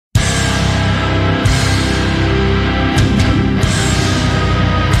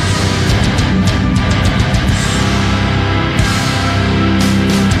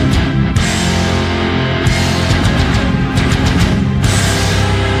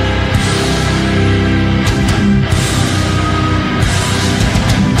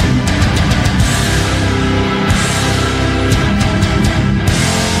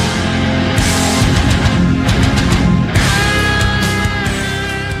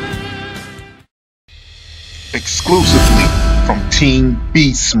exclusively from Team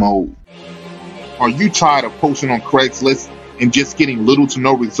Beast Mode. Are you tired of posting on Craigslist and just getting little to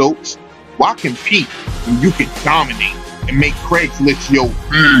no results? Why compete when you can dominate and make Craigslist your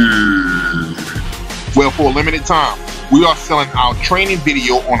Well, for a limited time, we are selling our training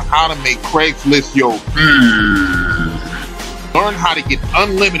video on how to make Craigslist your Learn how to get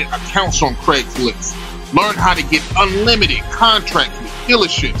unlimited accounts on Craigslist. Learn how to get unlimited contracts with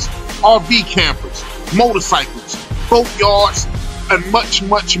dealerships, RV campers, motorcycles, boat yards, and much,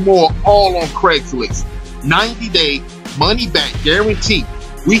 much more, all on Craigslist. 90-day money-back guarantee.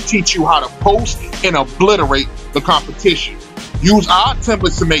 We teach you how to post and obliterate the competition. Use our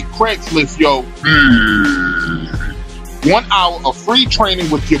templates to make Craigslist your 1 hour of free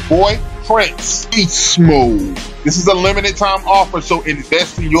training with your boy, Prince. Beast Mode. This is a limited time offer, so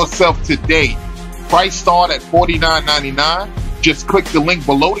invest in yourself today. Price start at $49.99. Just click the link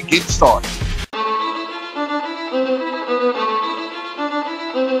below to get started.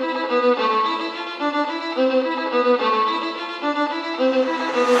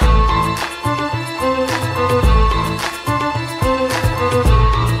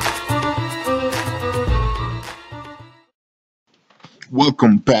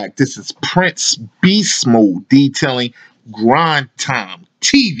 Welcome back. This is Prince Beast Mode Detailing Grind Time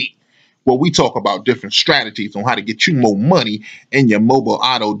TV, where we talk about different strategies on how to get you more money in your mobile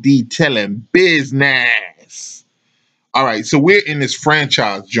auto detailing business. All right, so we're in this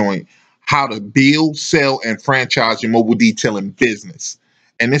franchise joint, how to build, sell, and franchise your mobile detailing business.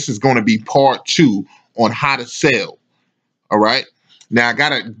 And this is going to be part 2 on how to sell. All right. Now, I got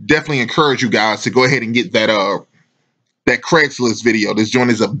to definitely encourage you guys to go ahead and get that Craigslist video. This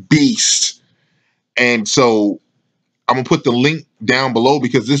joint is a beast. And so I'm gonna put the link down below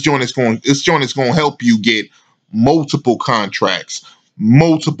because this joint is going to help you get multiple contracts,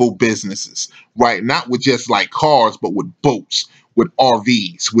 multiple businesses, right? Not with just like cars, but with boats, with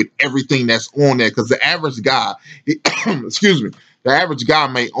RVs, with everything that's on there. Because the average guy, excuse me, the average guy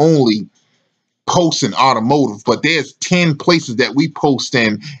may only post in automotive, but there's 10 places that we post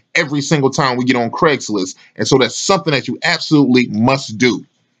in every single time we get on Craigslist. And so that's something that you absolutely must do.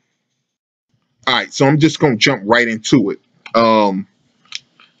 All right, so I'm just going to jump right into it.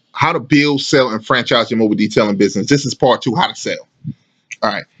 How to build, sell, and franchise your mobile detailing business. This is part 2, how to sell.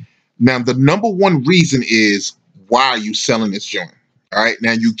 All right. Now, the number one reason is, why are you selling this joint? All right.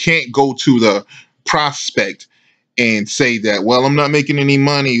 Now, you can't go to the prospect and say that, well, I'm not making any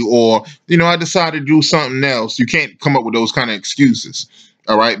money, or, you know, I decided to do something else. You can't come up with those kind of excuses.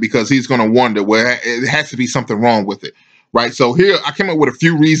 All right. Because he's going to wonder, well, it has to be something wrong with it. Right. So here I came up with a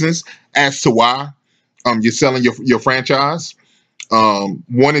few reasons as to why you're selling your franchise.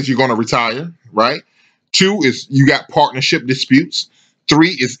 One is you're going to retire. Right. 2 is you got partnership disputes. 3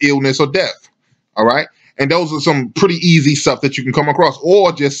 is illness or death. All right. And those are some pretty easy stuff that you can come across,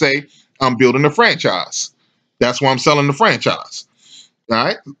 or just say, I'm building a franchise. That's why I'm selling the franchise. All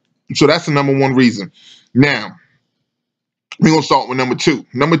right. So that's the number one reason. Now, we're going to start with number 2.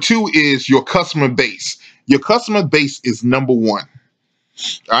 Number 2 is your customer base. Your customer base is number 1. All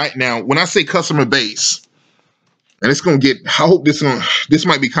right. Now, when I say customer base, and it's going to get, I hope this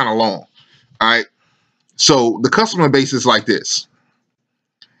might be kind of long. All right. So the customer base is like this.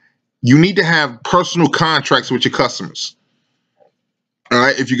 You need to have personal contracts with your customers. All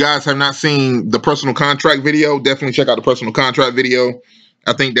right. If you guys have not seen the personal contract video, definitely check out the personal contract video.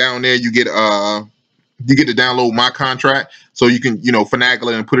 I think down there you get to download my contract, so you can, you know,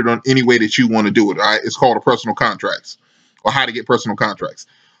 finagle it and put it on any way that you want to do it. All right. It's called a personal contracts, or how to get personal contracts.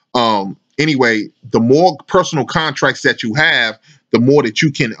 Anyway, the more personal contracts that you have, the more that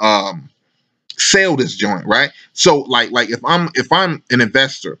you can sell this joint. Right. So like if I'm an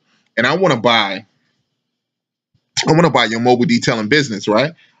investor and I want to buy your mobile detailing business,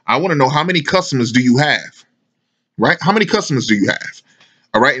 right? I want to know, how many customers do you have, right? How many customers do you have?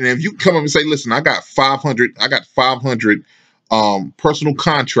 All right. And if you come up and say, listen, I got 500 personal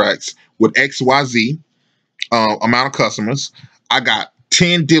contracts with XYZ amount of customers. I got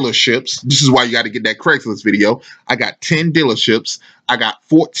 10 dealerships. This is why you got to get that Craigslist video. I got 10 dealerships. I got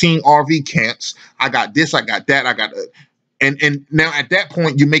 14 RV camps. I got this, I got that. I got And now at that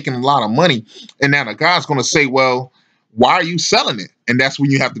point, you're making a lot of money. And now the guy's going to say, well, why are you selling it? And that's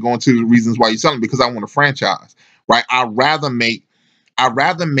when you have to go into the reasons why you're selling it. Because I want a franchise, right? I'd rather make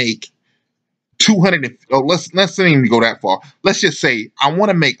 200. Let's not even go that far. Let's just say I want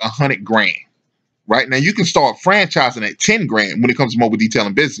to make 100 grand, right? Now you can start franchising at 10 grand when it comes to mobile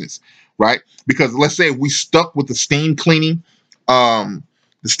detailing business, right? Because let's say we stuck with the steam cleaning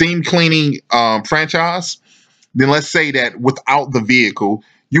franchise. Then let's say that without the vehicle,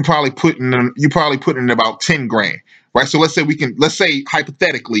 you probably putting in about 10 grand, right? So let's say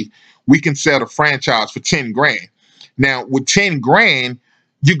hypothetically we can sell the franchise for 10 grand. Now with 10 grand,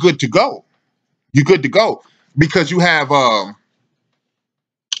 you're good to go. You're good to go because you have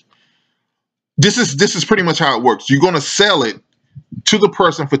this is pretty much how it works. You're gonna sell it to the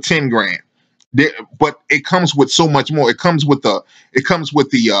person for 10 grand. But it comes with so much more. It comes with the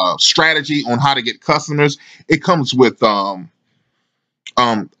strategy on how to get customers. It comes with on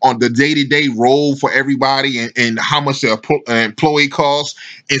the day-to-day role for everybody and how much their employee costs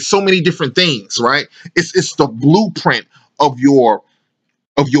and so many different things, right? It's the blueprint of your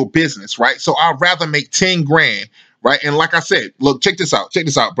business, right? So I'd rather make 10 grand, right? And like I said, look, check this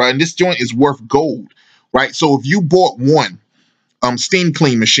out, bro. And this joint is worth gold, right? So if you bought one steam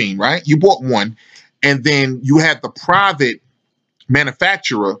clean machine, right? You bought one, and then you had the private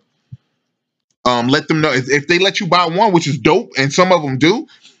manufacturer let them know if they let you buy one, which is dope, and some of them do.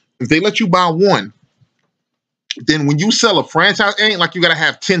 If they let you buy one, then when you sell a franchise, it ain't like you gotta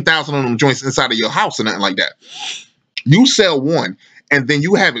have 10,000 of them joints inside of your house or nothing like that. You sell one, and then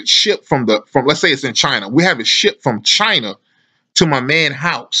you have it shipped from let's say it's in China. We have it shipped from China to my man's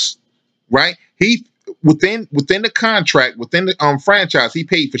house, right? He within the contract, within the franchise, he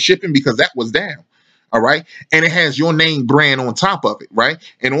paid for shipping because that was down. All right. And it has your name brand on top of it, right?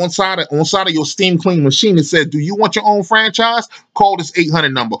 And on side of your steam clean machine, it says, do you want your own franchise? Call this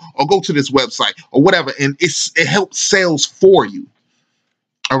 800 number or go to this website or whatever. And it helps sales for you.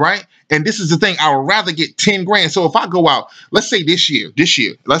 All right. And this is the thing. I would rather get 10 grand. So if I go out, let's say this year,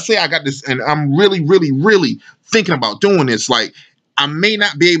 let's say I got this and I'm really, really, really thinking about doing this. Like I may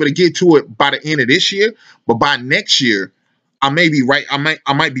not be able to get to it by the end of this year, but by next year, I may be right. I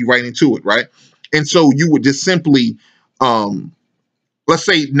might be right into it. Right. And so you would just simply, let's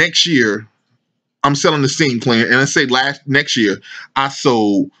say next year, I'm selling the steam cleaner, and let's say next year, I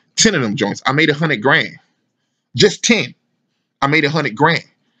sold 10 of them joints. I made 100 grand. Just 10. I made 100 grand.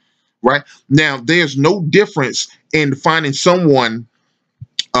 Right? Now, there's no difference in finding someone,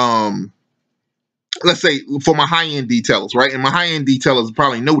 let's say for my high-end detailers, right? And my high-end detailers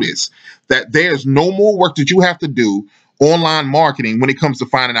probably know this, that there's no more work that you have to do online marketing when it comes to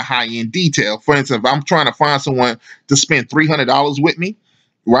finding a high-end detail. For instance, if I'm trying to find someone to spend $300 with me,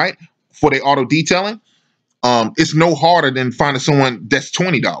 right, for their auto detailing, it's no harder than finding someone that's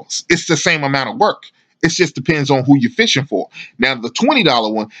 $20. It's the same amount of work. It just depends on who you're fishing for. Now, the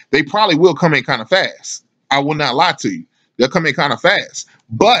 $20 one, they probably will come in kind of fast. I will not lie to you. They'll come in kind of fast.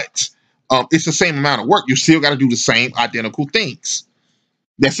 But it's the same amount of work. You still got to do the same identical things.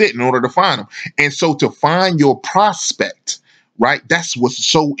 That's it in order to find them. And so to find your prospect, right? That's what's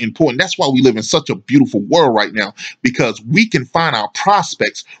so important. That's why we live in such a beautiful world right now, because we can find our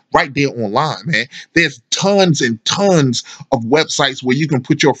prospects right there online, man. There's tons and tons of websites where you can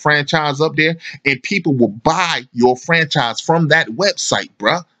put your franchise up there and people will buy your franchise from that website,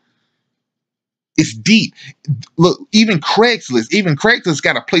 bruh. It's deep. Look, even Craigslist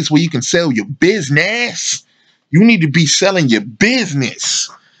got a place where you can sell your business. You need to be selling your business.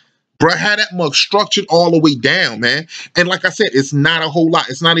 Bro, have that much structured all the way down, man. And like I said, it's not a whole lot.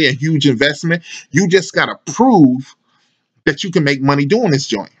 It's not a huge investment. You just got to prove that you can make money doing this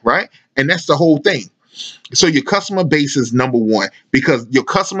joint, right? And that's the whole thing. So your customer base is number one, because your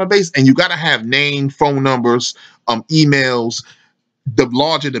customer base, and you got to have name, phone numbers, emails, the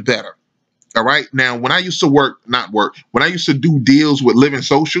larger the better. All right. Now, when I used to when I used to do deals with Living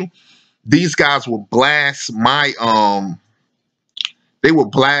Social, these guys will blast my,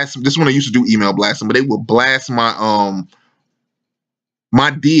 this one I used to do email blasting, but they would blast my,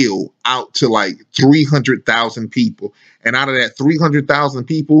 my deal out to like 300,000 people. And out of that 300,000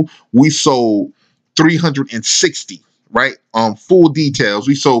 people, we sold 360, right? Full details.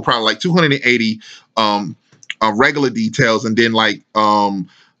 We sold probably like 280, regular details. And then like,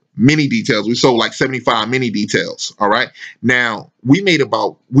 mini details. We sold like 75 mini details. All right. Now we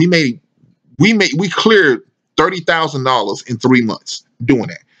cleared $30,000 in 3 months doing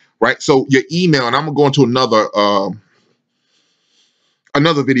that. Right. So your email, and I'm gonna go into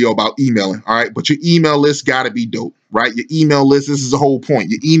another video about emailing. All right. But your email list got to be dope. Right. Your email list. This is the whole point.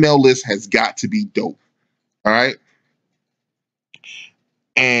 Your email list has got to be dope. All right.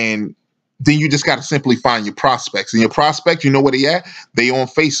 And then you just got to simply find your prospects. And your prospects, you know where they at? They on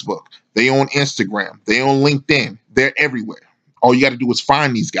Facebook. They on Instagram. They on LinkedIn. They're everywhere. All you got to do is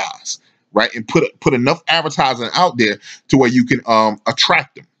find these guys, right? And put enough advertising out there to where you can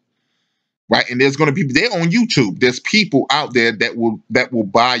attract them, right? And there's going to be, they're on YouTube. There's people out there that will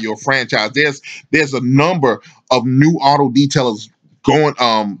buy your franchise. There's a number of new auto detailers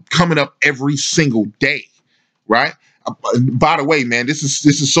coming up every single day, right? By the way, man, this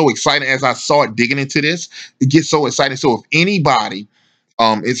is so exciting. As I start digging into this, it gets so exciting. So if anybody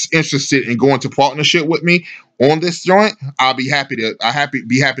is interested in going to partnership with me on this joint, I'll be happy to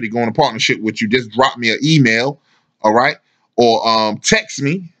be happy to go into partnership with you. Just drop me an email, all right, or text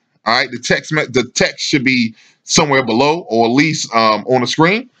me. All right, the text should be somewhere below or at least on the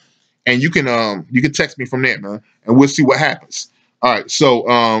screen, and you can text me from there, man, and we'll see what happens. All right, so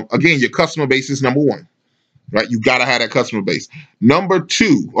again, your customer base is number one, right? You gotta have that customer base. Number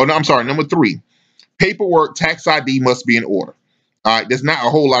two, or no, I'm sorry, number three, paperwork, tax ID must be in order. All right, there's not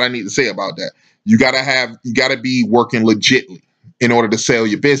a whole lot I need to say about that. You gotta be working legitly in order to sell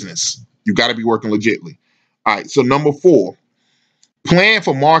your business. You gotta be working legitly. All right, so number four, plan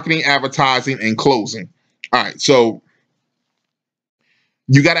for marketing, advertising, and closing. All right, so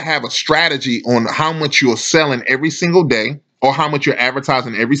you got to have a strategy on how much you're selling every single day, or how much you're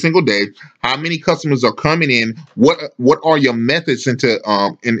advertising every single day, how many customers are coming in, what are your methods in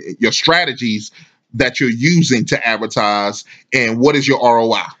your strategies that you're using to advertise, and what is your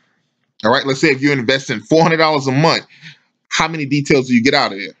ROI. All right, let's say if you're investing $400 a month, how many details do you get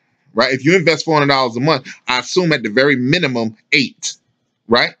out of it? Right? If you invest $400 a month, I assume at the very minimum 8,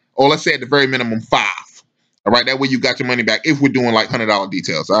 right? Or let's say at the very minimum 5. All right, that way you got your money back. If we're doing like $100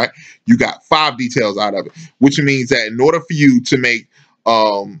 details, all right, you got 5 details out of it, which means that in order for you to make,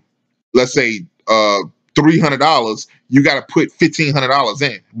 let's say, $300, you got to put $1,500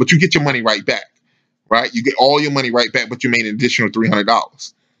 in, but you get your money right back, right? You get all your money right back, but you made an additional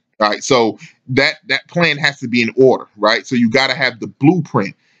 $300. Right, so that plan has to be in order, right? So you got to have the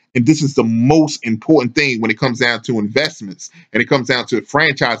blueprint, and this is the most important thing when it comes down to investments and it comes down to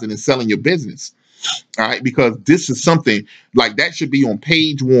franchising and selling your business. All right, because this is something like that should be on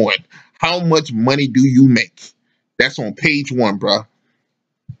page 1. How much money do you make? That's on page 1, bro.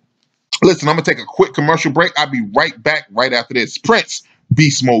 Listen, I'm gonna take a quick commercial break. I'll be right back right after this. Prince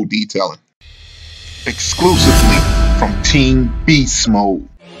Beast Mode Detailing, exclusively from Team Beast Mode.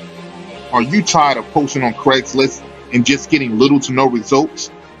 Are you tired of posting on Craigslist and just getting little to no results?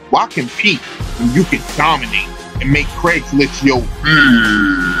 Why compete when you can dominate and make Craigslist your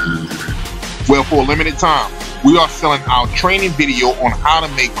Well, for a limited time, we are selling our training video on how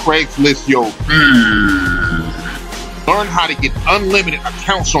to make Craigslist your Learn how to get unlimited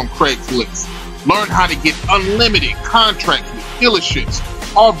accounts on Craigslist. Learn how to get unlimited contracts with dealerships,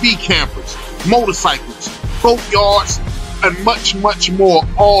 RV campers, motorcycles, boatyards, and much, much more,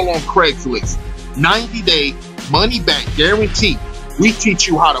 all on Craigslist. 90-day money-back guarantee. We teach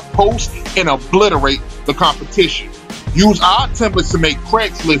you how to post and obliterate the competition. Use our templates to make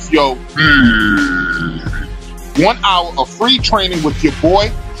Craigslist your 1 hour of free training with your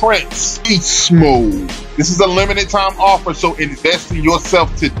boy, Prince Beast Mode. This is a limited time offer, so invest in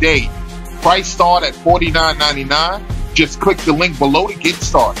yourself today. Price start at $49.99. Just click the link below to get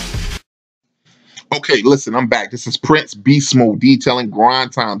started. Okay, listen, I'm back. This is Prince Beast Mode Detailing,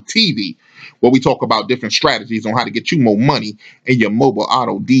 Grind Time TV, where we talk about different strategies on how to get you more money in your mobile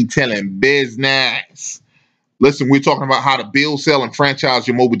auto detailing business. Listen, we're talking about how to build, sell, and franchise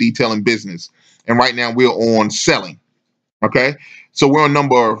your mobile detailing business. And right now we're on selling. Okay, so we're on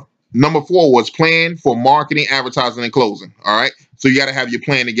number 4 was plan for marketing, advertising, and closing. All right, so you got to have your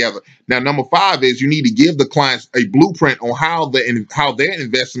plan together. Now, number 5 is you need to give the clients a blueprint on how their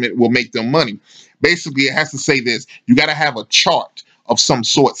investment will make them money. Basically, it has to say this: you got to have a chart of some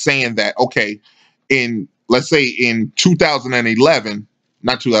sort saying that, okay, let's say in 2011,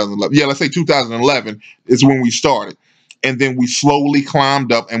 not 2011, yeah, let's say 2011 is when we started. And then we slowly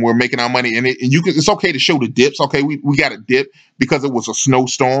climbed up and we're making our money. And it's okay to show the dips. Okay, we got a dip because it was a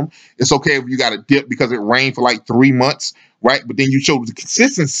snowstorm. It's okay if you got a dip because it rained for like 3 months, right? But then you show the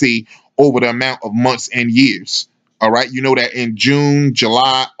consistency over the amount of months and years. All right, you know that in June,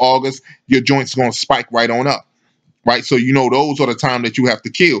 July, August, your joint's going to spike right on up, right? So you know those are the time that you have to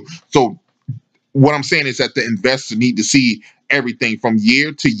kill. So what I'm saying is that the investor need to see everything from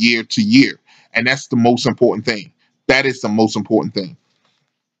year to year to year. And that's the most important thing. That is the most important thing.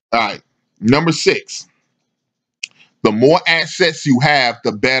 All right. Number 6, the more assets you have,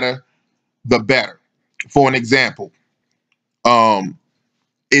 the better, the better. For an example,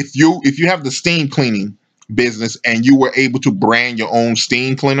 if you have the steam cleaning business and you were able to brand your own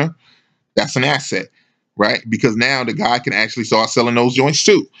steam cleaner, that's an asset, right? Because now the guy can actually start selling those joints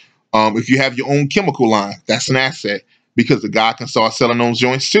too. If you have your own chemical line, that's an asset because the guy can start selling those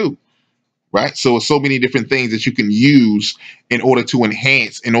joints too. Right. So so many different things that you can use in order to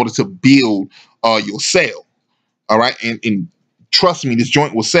enhance, in order to build your sale. All right. And trust me, this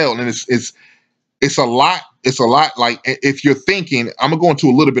joint will sell. And it's a lot. It's a lot. Like if you're thinking, I'm going to go into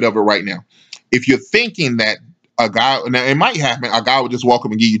a little bit of it right now. If you're thinking that A guy, now it might happen. A guy would just walk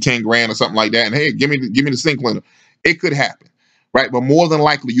up and give you 10 grand or something like that, and hey, give me the sink cleaner. It could happen, right? But more than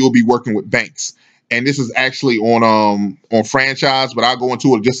likely, you'll be working with banks. And this is actually on franchise, but I'll go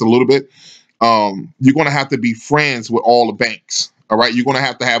into it just a little bit. You're going to have to be friends with all the banks. All right. You're going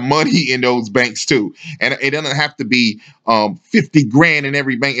to have money in those banks too. And it doesn't have to be 50 grand in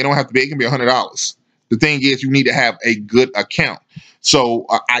every bank. It don't have to be, it can be $100. The thing is, you need to have a good account. So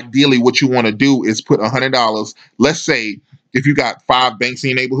ideally what you want to do is put $100. Let's say if you got 5 banks in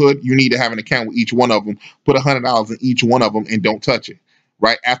your neighborhood, you need to have an account with each one of them, put $100 in each one of them and don't touch it.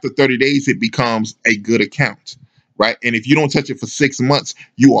 Right. After 30 days, it becomes a good account. Right. And if you don't touch it for 6 months,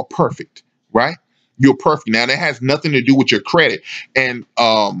 you are perfect. Right. You're perfect. Now, that has nothing to do with your credit. And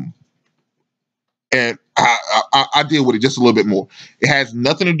I deal with it just a little bit more. It has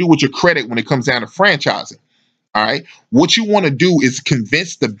nothing to do with your credit when it comes down to franchising. All right. What you want to do is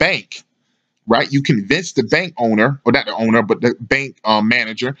convince the bank. Right. You convince the bank owner, or not the owner, but the bank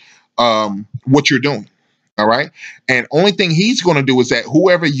manager, what you're doing. All right. And only thing he's going to do is that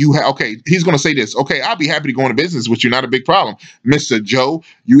whoever you have, okay, he's going to say this. Okay, I'll be happy to go into business with you. Not a big problem. Mr. Joe,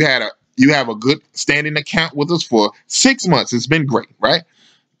 you have a good standing account with us for 6 months. It's been great. Right.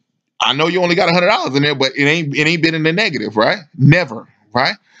 I know you only got $100 in there, but it ain't been in the negative. Right. Never.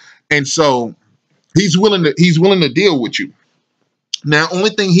 Right. And so he's willing to deal with you. Now, only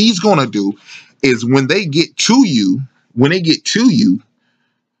thing he's going to do is when they get to you,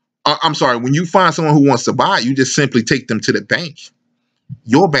 I'm sorry, when you find someone who wants to buy, you just simply take them to the bank,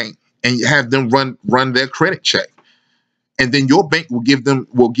 your bank, and you have them run their credit check. And then your bank will give him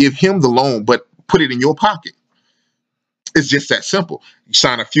the loan, but put it in your pocket. It's just that simple. You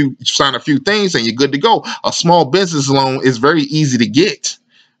sign a few things and you're good to go. A small business loan is very easy to get,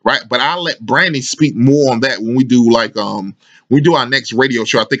 right? But I'll let Brandy speak more on that when we do our next radio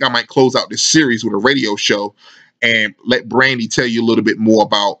show. I think I might close out this series with a radio show and let Brandy tell you a little bit more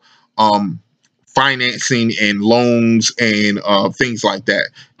about financing and loans and things like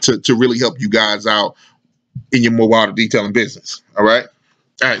that to really help you guys out in your mobile auto detailing business. All right.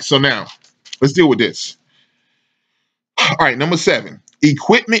 So now let's deal with this. All right. Number 7,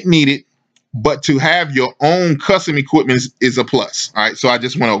 equipment needed, but to have your own custom equipment is a plus. All right. So I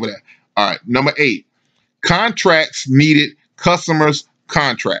just went over that. All right. Number 8, contracts needed, customers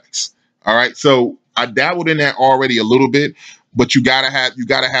contracts. All right. So I dabbled in that already a little bit, but you gotta have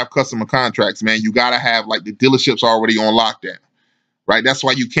customer contracts, man. You gotta have like the dealerships already on lockdown, right? That's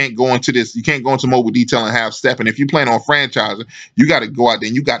why you can't go into this. You can't go into mobile detailing and half step. And if you plan on franchising, you got to go out there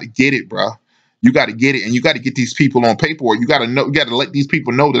and you got to get it, bro. You got to get it, and you got to get these people on paperwork. You got to let these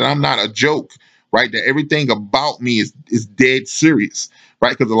people know that I'm not a joke, right? That everything about me is dead serious,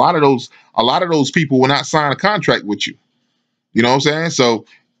 right? Because a lot of those people will not sign a contract with you. You know what I'm saying? So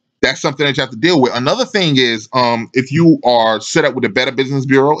that's something that you have to deal with. Another thing is, if you are set up with the Better Business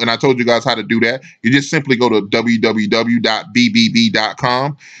Bureau, and I told you guys how to do that, you just simply go to www.bbb.com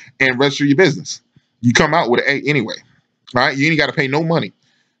and register your business. You come out with an A anyway. All right, you ain't got to pay no money.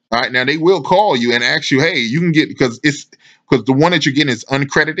 All right, now they will call you and ask you, hey, you can get, because the one that you're getting is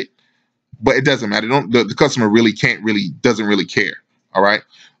uncredited, but it doesn't matter. The customer doesn't really care. All right,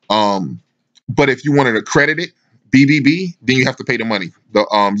 but if you wanted to credit it, BBB, then you have to pay the money, the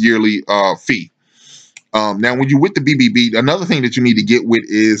yearly fee. Now, when you're with the BBB, another thing that you need to get with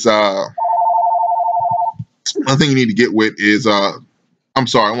is I'm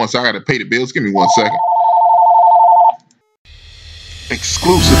sorry, I got to pay the bills. Give me 1 second.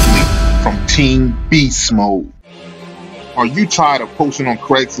 Exclusively from Team Beast Mode. Are you tired of posting on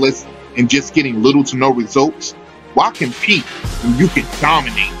Craigslist and just getting little to no results? Why compete when you can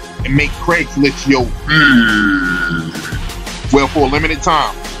dominate and make Craigslist your Well, for a limited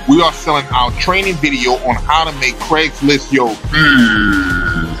time, we are selling our training video on how to make Craigslist your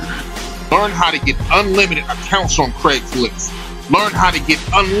Learn how to get unlimited accounts on Craigslist. Learn how to get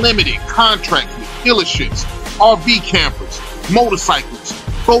unlimited contracts with dealerships, RV campers, motorcycles,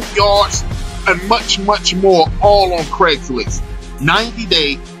 boatyards, and much, much more, all on Craigslist.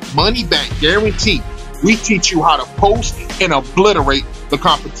 90-day money-back guarantee. We teach you how to post and obliterate the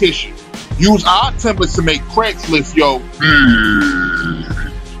competition. Use our templates to make Craigslist your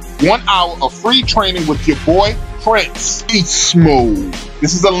 1 hour of free training with your boy Prince. Beast Mode.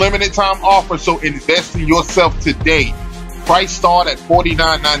 This is a limited time offer, so invest in yourself today. Price start at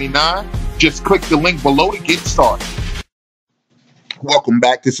 $49.99. Just click the link below to get started. Welcome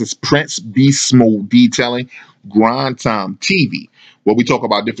back. This is Prince Beast Mode Detailing Grind Time TV, where we talk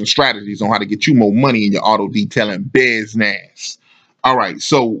about different strategies on how to get you more money in your auto detailing business. All right,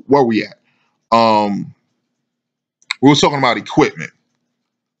 so where we at? We were talking about equipment.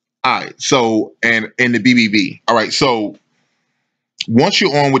 All right. So, and the BBB. All right. So once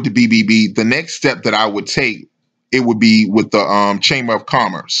you're on with the BBB, the next step that I would take, it would be with the Chamber of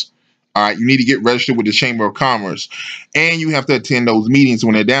Commerce. All right, you need to get registered with the Chamber of Commerce, and you have to attend those meetings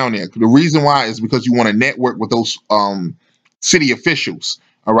when they're down there. The reason why is because you want to network with those city officials.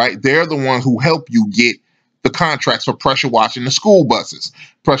 All right, they're the ones who help you get the contracts for pressure washing the school buses,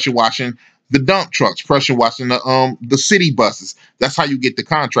 pressure washing the dump trucks, pressure washing the city buses. That's how you get the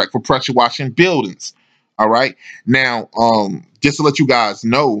contract for pressure washing buildings. All right. Now, just to let you guys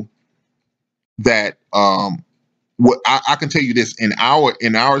know that what I can tell you this, in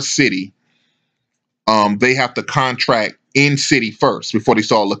our city, they have to contract in city first before they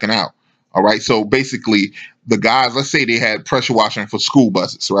start looking out. All right. So basically, the guys, let's say they had pressure washing for school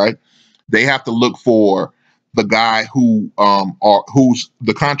buses, right? They have to look for the guy who's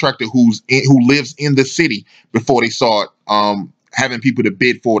the contractor who lives in the city before they start having people to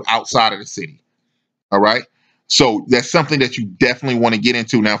bid for it outside of the city. All right. So that's something that you definitely want to get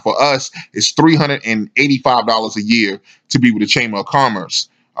into. Now, for us, it's $385 a year to be with the Chamber of Commerce.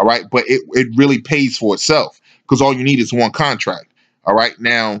 All right. But it really pays for itself because all you need is one contract. All right.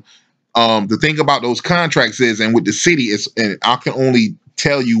 Now, the thing about those contracts is, and with the city is, and I can only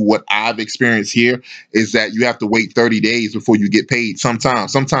tell you what I've experienced here, is that you have to wait 30 days before you get paid.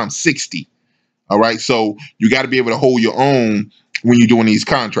 Sometimes 60. All right. So you got to be able to hold your own when you're doing these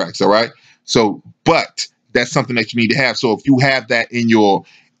contracts. All right. So, but that's something that you need to have. So if you have that in your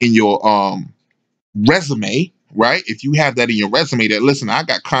resume, right? If you have that in your resume that, listen, I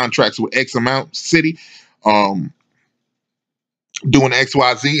got contracts with X amount city, doing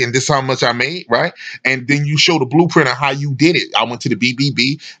XYZ, and this is how much I made, right? And then you show the blueprint of how you did it. I went to the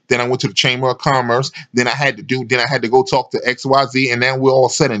BBB, then I went to the Chamber of Commerce, then I had to go talk to XYZ, and now we're all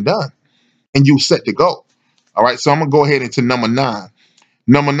said and done. And you set to go. All right. So I'm gonna go ahead into number 9.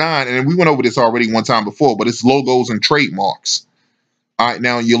 Number 9, and we went over this already one time before, but it's logos and trademarks. All right,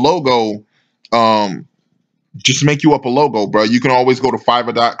 now your logo, just make you up a logo, bro. You can always go to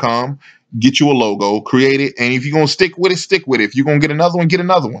Fiverr.com, get you a logo, create it, and if you're gonna stick with it, stick with it. If you're gonna get another one, get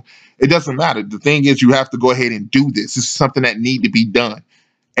another one. It doesn't matter. The thing is, you have to go ahead and do this. This is something that need to be done.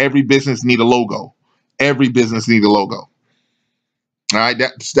 Every business need a logo. Every business need a logo. All right,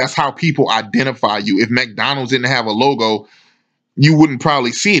 that's how people identify you. If McDonald's didn't have a logo, you wouldn't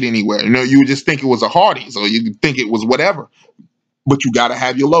probably see it anywhere. You know, you would just think it was a Hardee's, or you could think it was whatever. But you got to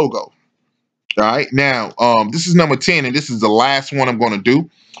have your logo. All right. Now, this is number 10, and this is the last one I'm going to do.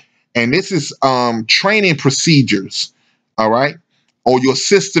 And this is training procedures. All right. Or your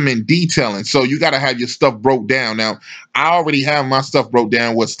system and detailing. So you got to have your stuff broke down. Now, I already have my stuff broke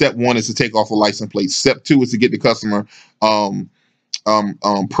down. What step 1 is to take off a license plate. Step 2 is to get the customer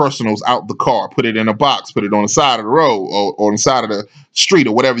personals out the car, put it in a box, put it on the side of the road or on the side of the street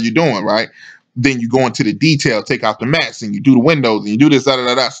or whatever you're doing, right? Then you go into the detail, take out the mats, and you do the windows, and you do this,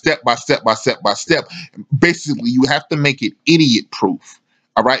 step by step by step by step. Basically, you have to make it idiot proof,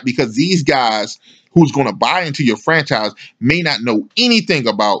 all right? Because these guys who's going to buy into your franchise may not know anything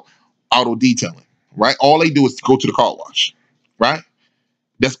about auto detailing, right? All they do is go to the car wash, right?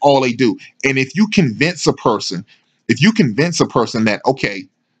 That's all they do. And if you convince a person that, okay,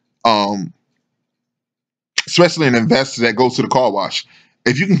 especially an investor that goes to the car wash,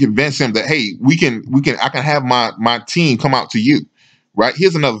 if you can convince him that, hey, I can have my team come out to you, right?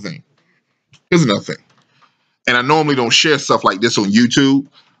 Here's another thing. And I normally don't share stuff like this on YouTube.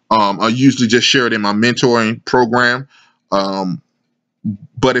 I usually just share it in my mentoring program.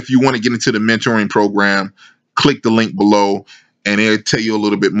 But if you want to get into the mentoring program, click the link below, and it'll tell you a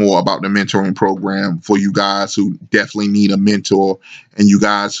little bit more about the mentoring program for you guys who definitely need a mentor, and you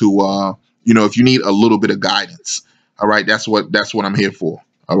guys who, if you need a little bit of guidance. All right, that's what I'm here for.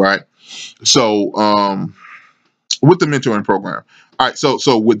 All right. So with the mentoring program. All right.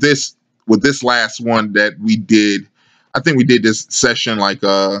 So with this last one that we did, I think we did this session like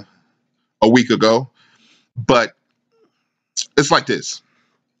a week ago, but it's like this.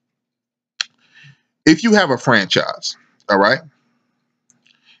 If you have a franchise, all right,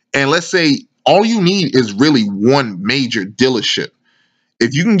 and let's say all you need is really one major dealership.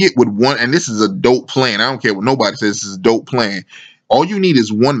 If you can get with one, and this is a dope plan, I don't care what nobody says, this is a dope plan. All you need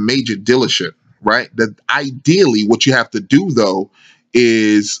is one major dealership, right? That ideally, what you have to do though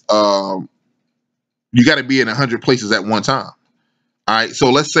is you got to be in 100 places at one time. All right.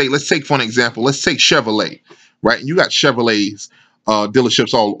 So let's take for an example, let's take Chevrolet, right? You got Chevrolets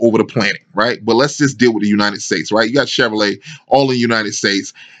dealerships all over the planet, right? But let's just deal with the United States, right? You got Chevrolet all in the United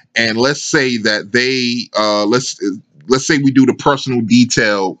States, and let's say that they let's say we do the personal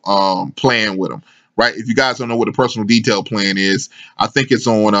detail plan with them, right? If you guys don't know what a personal detail plan is, I think it's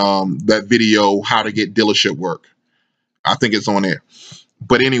on that video, How to Get Dealership Work. I think it's on there.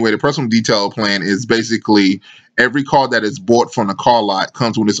 But anyway, the personal detail plan is basically every car that is bought from the car lot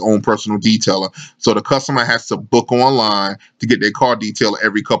comes with its own personal detailer. So the customer has to book online to get their car detailed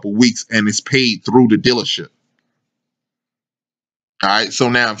every couple weeks, and it's paid through the dealership. All right. So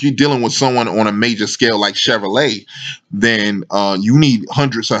now if you're dealing with someone on a major scale like Chevrolet, then you need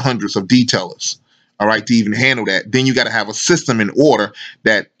hundreds and hundreds of detailers. All right. To even handle that. Then you got to have a system in order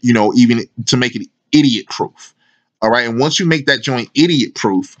that, even to make it idiot proof. All right. And once you make that joint idiot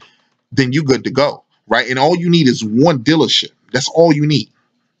proof, then you're good to go. Right. And all you need is one dealership. That's all you need.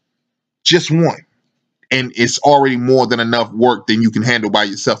 Just one. And it's already more than enough work than you can handle by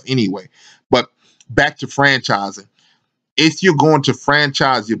yourself anyway. But back to franchising. If you're going to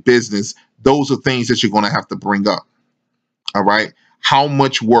franchise your business, those are things that you're going to have to bring up. All right. How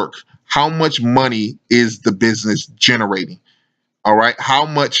much work, how much money is the business generating? All right. How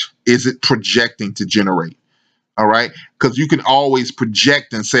much is it projecting to generate? All right. Because you can always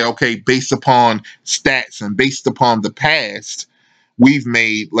project and say, okay, based upon stats and based upon the past, we've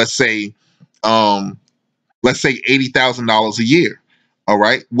made, let's say $80,000 a year. All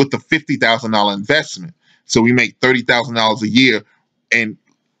right. With the $50,000 investment. So we make $30,000 a year, and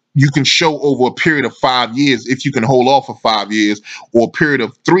you can show over a period of 5 years, if you can hold off for 5 years, or a period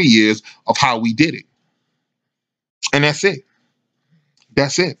of 3 years, of how we did it. And that's it.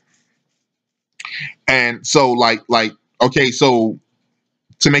 That's it. And so okay, so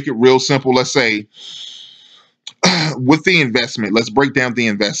to make it real simple, let's say with the investment, let's break down the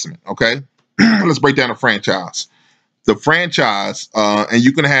investment. Okay. Let's break down the franchise. The franchise, and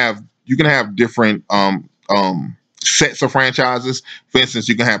you can have different sets of franchises. For instance,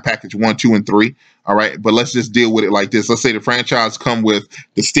 you can have package 1, 2, and 3. All right, but let's just deal with it like this. Let's say the franchise come with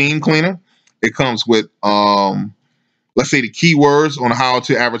the steam cleaner. It comes with let's say the keywords on how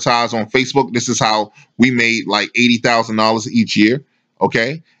to advertise on Facebook. This is how we made like $80,000 each year.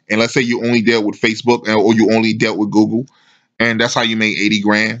 Okay, and let's say you only dealt with Facebook, or you only dealt with Google, and that's how you made 80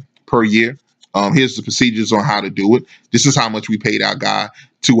 grand per year. Here's the procedures on how to do it. This is how much we paid our guy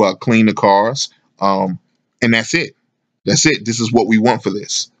to clean the cars. And that's it. That's it. This is what we want for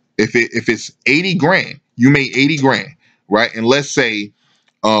this. If it's 80 grand, you made 80 grand, right? And let's say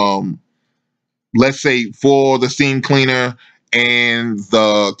for the steam cleaner and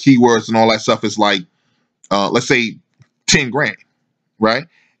the keywords and all that stuff is like, let's say 10 grand, right?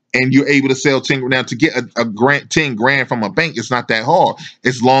 And you're able to sell 10 grand. Now, to get a grant 10 grand from a bank, it's not that hard.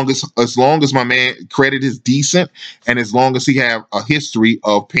 As long as my man credit is decent, and as long as he have a history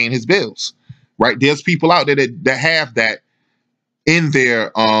of paying his bills, right? There's people out there that have that in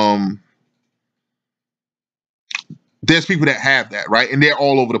their there's people that have that, right? And they're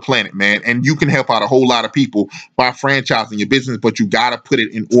all over the planet, man. And you can help out a whole lot of people by franchising your business, but you got to put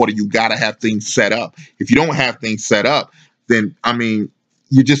it in order. You got to have things set up. If you don't have things set up, then, I mean,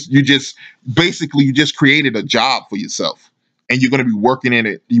 you just created a job for yourself, and you're going to be working in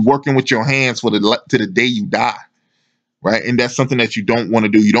it. You're working with your hands to the day you die. Right. And that's something that you don't want to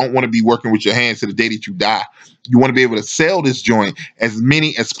do. You don't want to be working with your hands to the day that you die. You want to be able to sell this joint as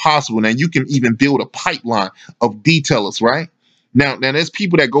many as possible. Now, you can even build a pipeline of detailers. Right now, there's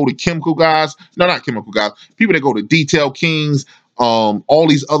people that go to chemical guys. No, not chemical guys. People that go to Detail Kings, all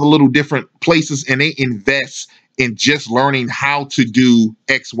these other little different places, and they invest in just learning how to do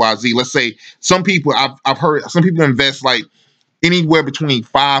X, Y, Z. Let's say some people, I've heard some people invest like anywhere between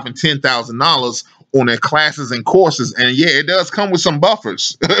 $5,000 and $10,000 on their classes and courses. And yeah, it does come with some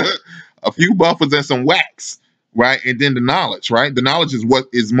buffers, a few buffers and some wax, right? And then the knowledge, right? The knowledge is what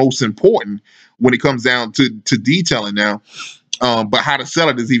is most important when it comes down to detailing now. But how to sell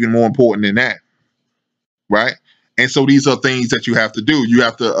it is even more important than that, right? And so these are things that you have to do. You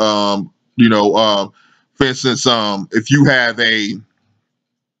have to, for instance, if you have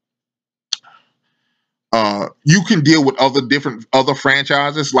you can deal with other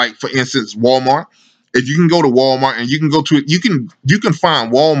franchises, like for instance, Walmart. If you can go to Walmart and you can go to it, you can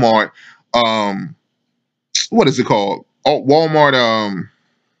find Walmart. What is it called? Oh, Walmart.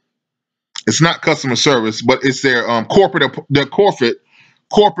 It's not customer service, but it's their corporate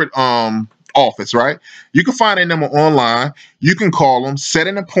office, right? You can find their number online. You can call them, set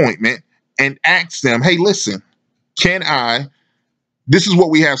an appointment, and ask them, hey, listen, this is what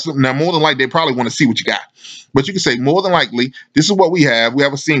we have. Now, more than likely, they probably want to see what you got. But you can say, more than likely, this is what we have. We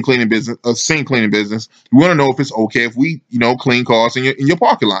have a steam cleaning business. We want to know if it's okay if we, clean cars in your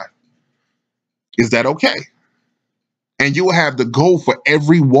parking lot. Is that okay? And you will have the goal for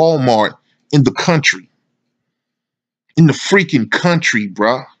every Walmart in the country. In the freaking country,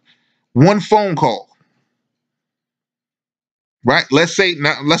 bruh. One phone call. Right? Let's say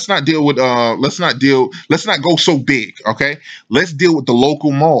let's not deal with let's not go so big, okay? Let's deal with the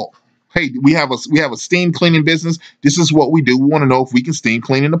local mall. Hey, we have a steam cleaning business. This is what we do. We want to know if we can steam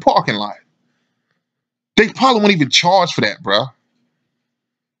clean in the parking lot. They probably won't even charge for that, bro.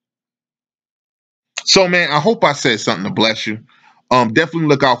 So, man, I hope I said something to bless you. Definitely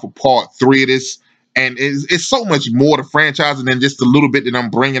look out for part 3 of this. And it's so much more to franchising than just a little bit that I'm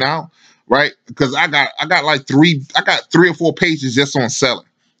bringing out, right? Because I got like 3 or 4 pages just on selling,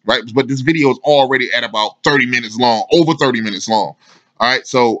 right? But this video is already at about 30 minutes long, over 30 minutes long. All right,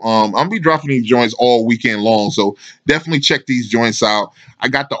 so I'm gonna be dropping these joints all weekend long. So definitely check these joints out. I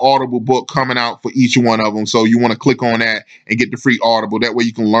got the Audible book coming out for each one of them. So you want to click on that and get the free Audible. That way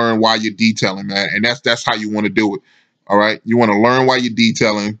you can learn while you're detailing, man. And that's how you want to do it. All right, you want to learn while you're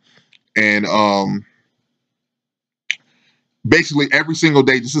detailing, and basically every single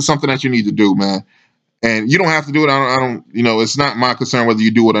day. This is something that you need to do, man. And you don't have to do it. I don't, you know, it's not my concern whether you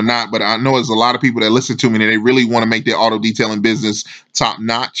do it or not, but I know there's a lot of people that listen to me and they really want to make their auto detailing business top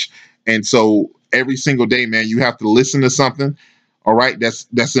notch. And so every single day, man, you have to listen to something, all right,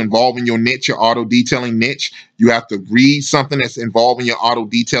 that's involving your niche, your auto detailing niche. You have to read something that's involving your auto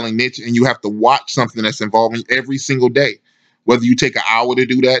detailing niche, and you have to watch something that's involving every single day. Whether you take an hour to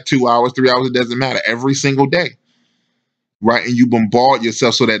do that, 2 hours, 3 hours, it doesn't matter. Every single day. Right, and you bombard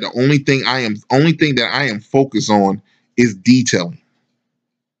yourself so that the only thing that I am focused on is detailing,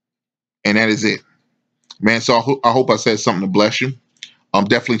 and that is it, man. So I hope I said something to bless you.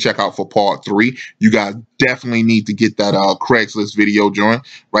 Definitely check out for part 3. You guys definitely need to get that Craigslist video joint,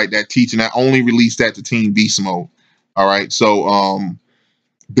 right? That teaching. I only released that to Team Beast Mode. All right, so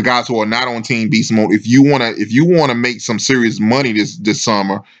the guys who are not on Team Beast Mode, if you wanna make some serious money this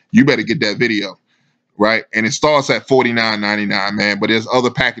summer, you better get that video. Right, and it starts at $49.99, man. But there's other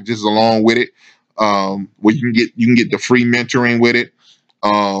packages along with it, where you can get the free mentoring with it.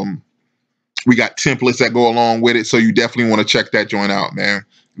 We got templates that go along with it, so you definitely want to check that joint out, man.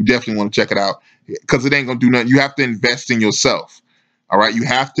 You definitely want to check it out because it ain't gonna do nothing. You have to invest in yourself. All right, you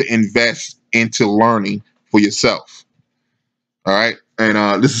have to invest into learning for yourself. All right,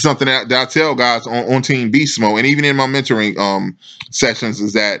 and this is something that I tell guys on Team Beast Mode, and even in my mentoring sessions,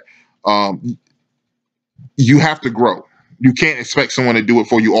 is that you have to grow. You can't expect someone to do it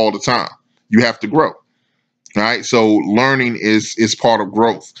for you all the time. You have to grow. All right. So learning is part of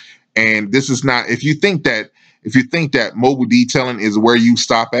growth. And this is not, if you think that mobile detailing is where you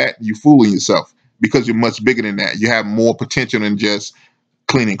stop at, you're fooling yourself, because you're much bigger than that. You have more potential than just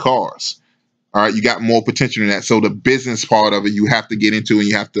cleaning cars. All right. You got more potential than that. So the business part of it, you have to get into, and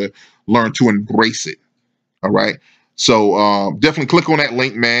you have to learn to embrace it. All right. So definitely click on that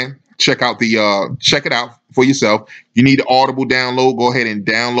link, man. Check it out for yourself. You need the Audible download. Go ahead and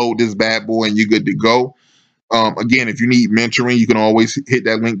download this bad boy, and you're good to go. Again, if you need mentoring, you can always hit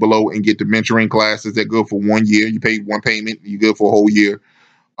that link below and get the mentoring classes. They're good for 1 year. You pay one payment, you're good for a whole year.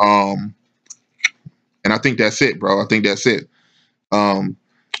 And I think that's it, bro. I think that's it.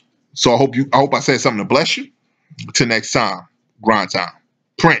 So I hope I said something to bless you. Till next time, grind time.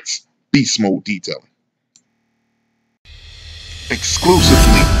 Prince, Beast Mode Detailing.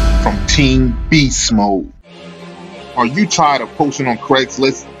 Exclusively from Team Beast Mode. Are you tired of posting on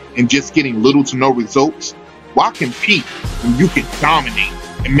Craigslist and just getting little to no results? Why compete when you can dominate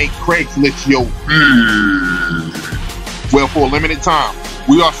and make Craigslist your Well, for a limited time,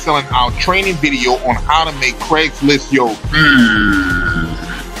 we are selling our training video on how to make Craigslist your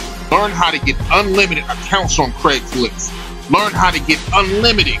Learn how to get unlimited accounts on Craigslist. Learn how to get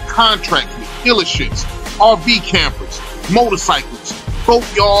unlimited contracts with dealerships, RV campers, motorcycles,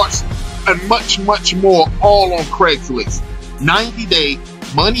 boatyards, and much, much more, all on Craigslist. 90-day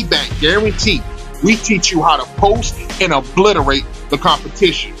money-back guarantee. We teach you how to post and obliterate the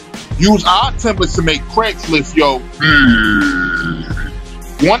competition. Use our templates to make Craigslist your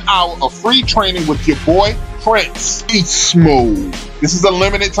 1 hour of free training with your boy, Prince. Beast Mode. This is a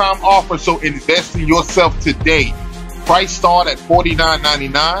limited time offer, so invest in yourself today. Price start at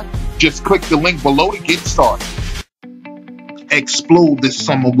 $49.99. Just click the link below to get started. Explode this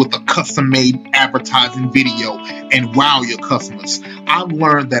summer with a custom-made advertising video and wow your customers. I've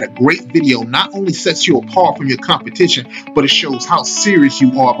learned that a great video not only sets you apart from your competition, but it shows how serious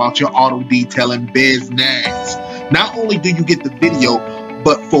you are about your auto detailing business. Not only do you get the video,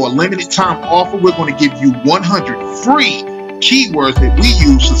 but for a limited time offer, we're going to give you 100 free keywords that we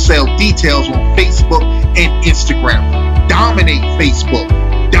use to sell details on Facebook and Instagram. Dominate Facebook,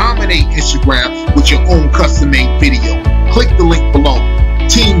 dominate Instagram with your own custom-made video. Click the link